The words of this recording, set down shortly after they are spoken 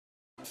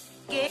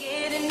The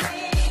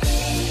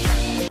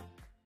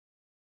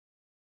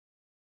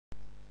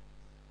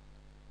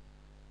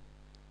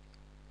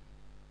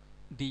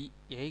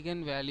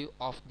eigenvalue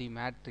of the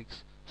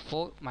matrix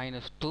 4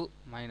 minus 2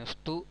 minus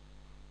 2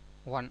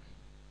 1.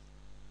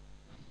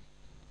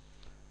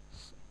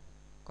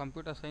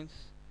 Computer Science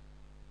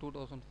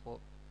 2004.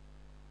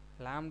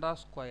 Lambda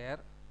square,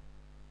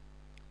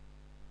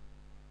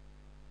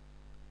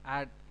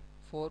 add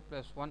 4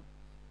 plus 1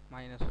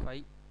 minus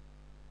 5,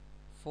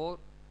 4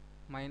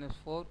 minus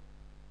 4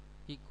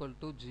 equal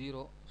to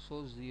 0,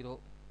 so 0.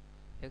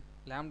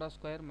 Lambda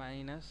square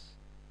minus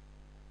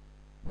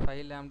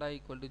 5 lambda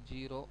equal to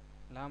 0.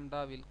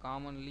 Lambda will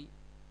commonly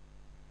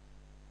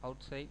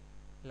outside.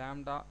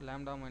 Lambda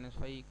minus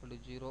 5 equal to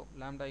 0,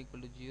 lambda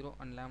equal to 0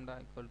 and lambda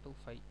equal to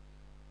 5.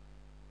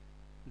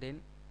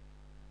 Then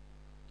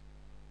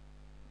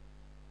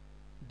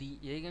the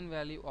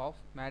eigenvalue of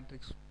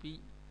matrix P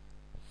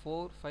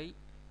 4 5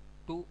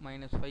 2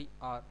 minus 5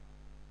 are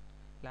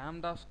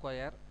lambda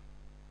square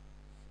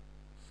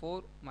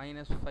 4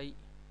 minus 5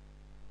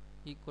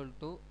 equal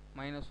to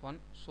minus 1,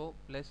 so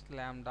plus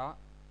lambda.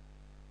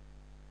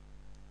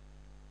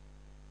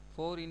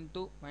 4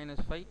 into minus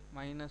 5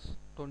 minus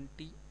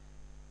 20,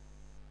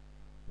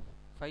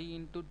 5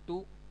 into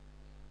 2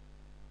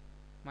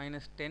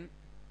 minus 10,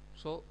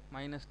 so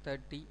minus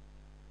 30.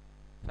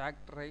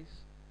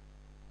 Factorize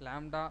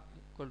lambda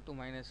equal to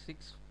minus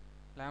 6,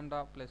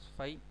 lambda plus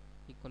 5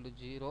 equal to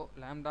 0,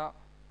 lambda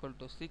equal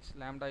to 6,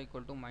 lambda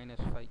equal to minus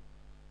 5.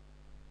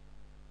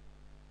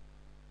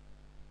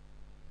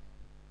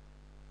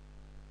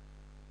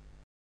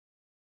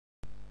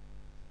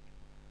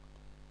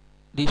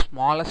 The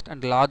smallest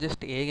and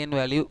largest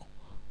eigenvalue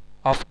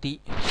of the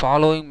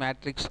following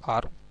matrix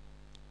are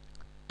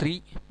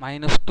 3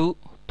 minus 2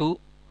 2,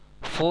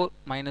 4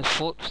 minus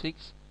 4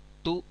 6,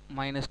 2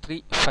 minus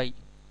 3 5.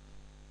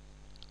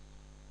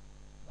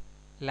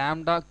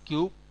 Lambda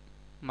cube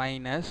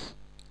minus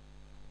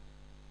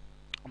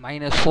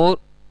 4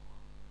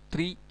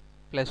 3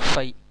 plus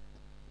 5,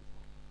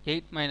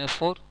 8 minus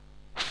 4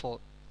 4.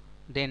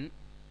 Then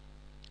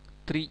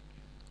 3,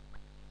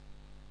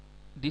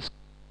 this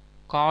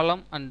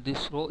column and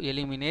this row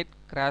eliminate,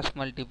 cross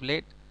multiply.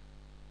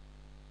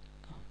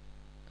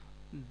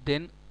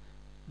 Then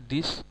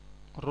this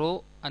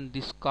row and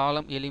this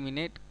column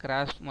eliminate,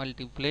 cross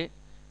multiply.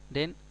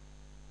 Then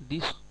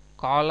this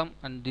column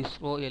and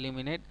this row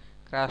eliminate,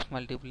 cross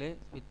multiply.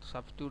 With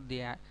substitute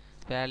the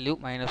value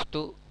minus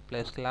 2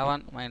 plus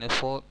 11 minus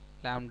 4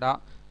 lambda.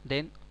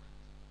 Then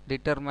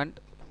determinant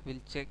will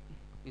check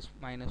is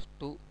minus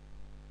 2.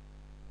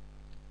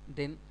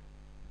 Then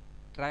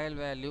trial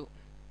value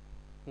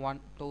 1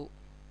 to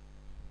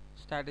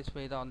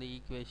satisfy on the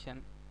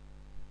equation.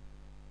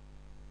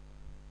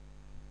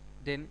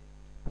 Then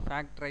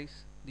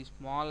factorize, the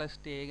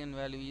smallest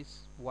eigenvalue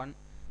is 1,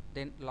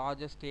 then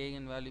largest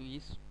eigenvalue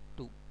is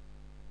 2.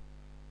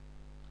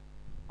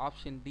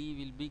 Option D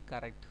will be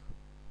correct.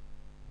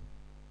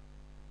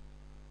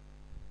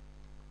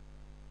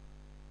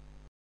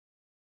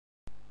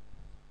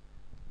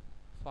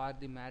 For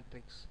the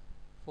matrix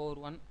 4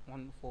 1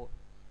 1 4,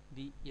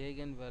 the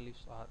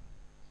eigenvalues are,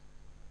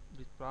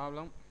 this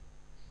problem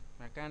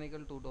mechanical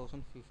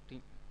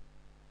 2015.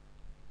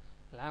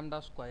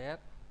 Lambda square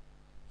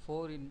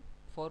 4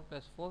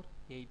 plus 4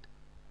 8,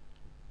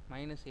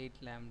 minus 8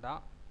 lambda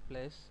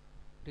plus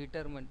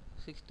determinant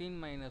 16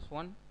 minus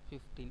 1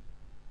 15.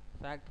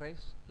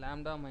 Factorize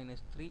lambda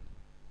minus 3,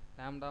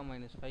 lambda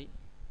minus 5,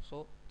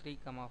 so 3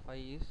 comma 5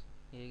 is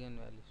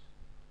eigenvalues.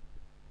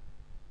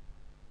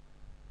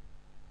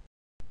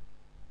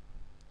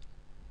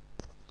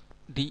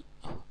 The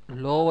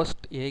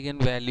lowest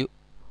eigenvalue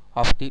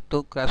of the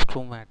 2 cross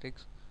 2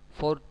 matrix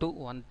 4 2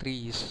 1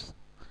 3 is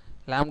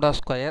lambda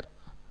square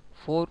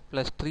 4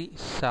 plus 3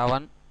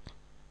 7,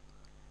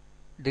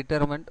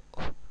 determinant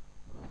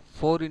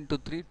 4 into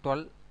 3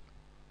 12,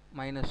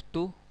 minus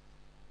 2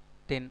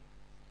 10,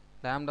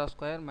 lambda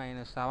square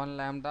minus 7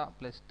 lambda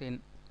plus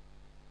 10,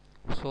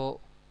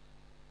 so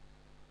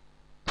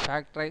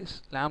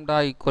factorize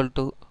lambda equal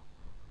to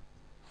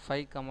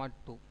 5 comma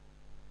 2.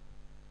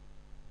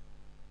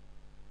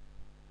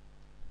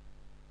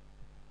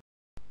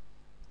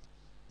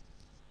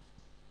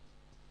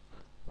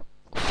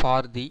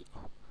 For the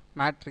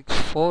matrix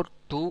 4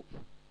 2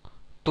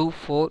 2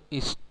 4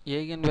 is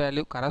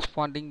eigenvalue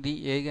corresponding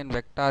the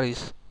eigenvector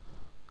is,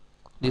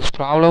 this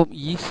problem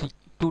is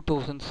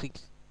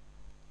 2006.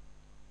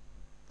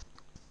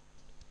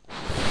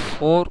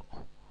 4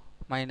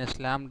 minus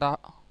lambda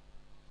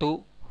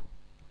 2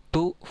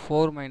 2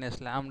 4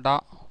 minus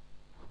lambda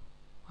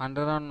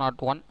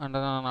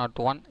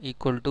 101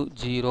 equal to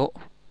 0.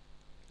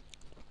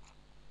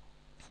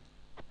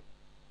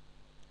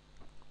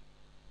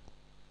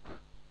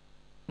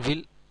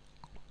 Will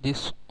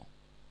this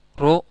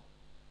row,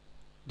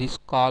 this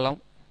column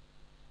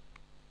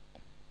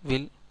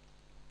will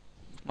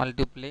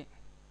multiply,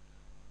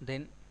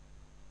 then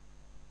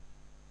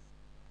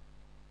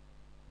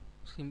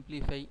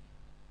simplify,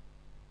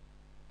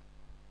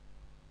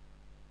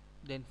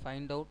 then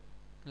find out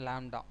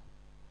lambda.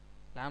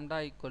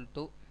 lambda equal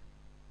to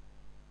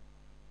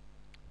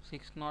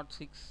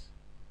 606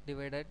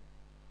 divided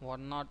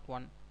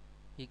 101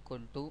 equal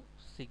to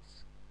 6.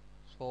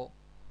 So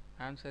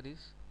answer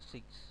is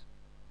 6.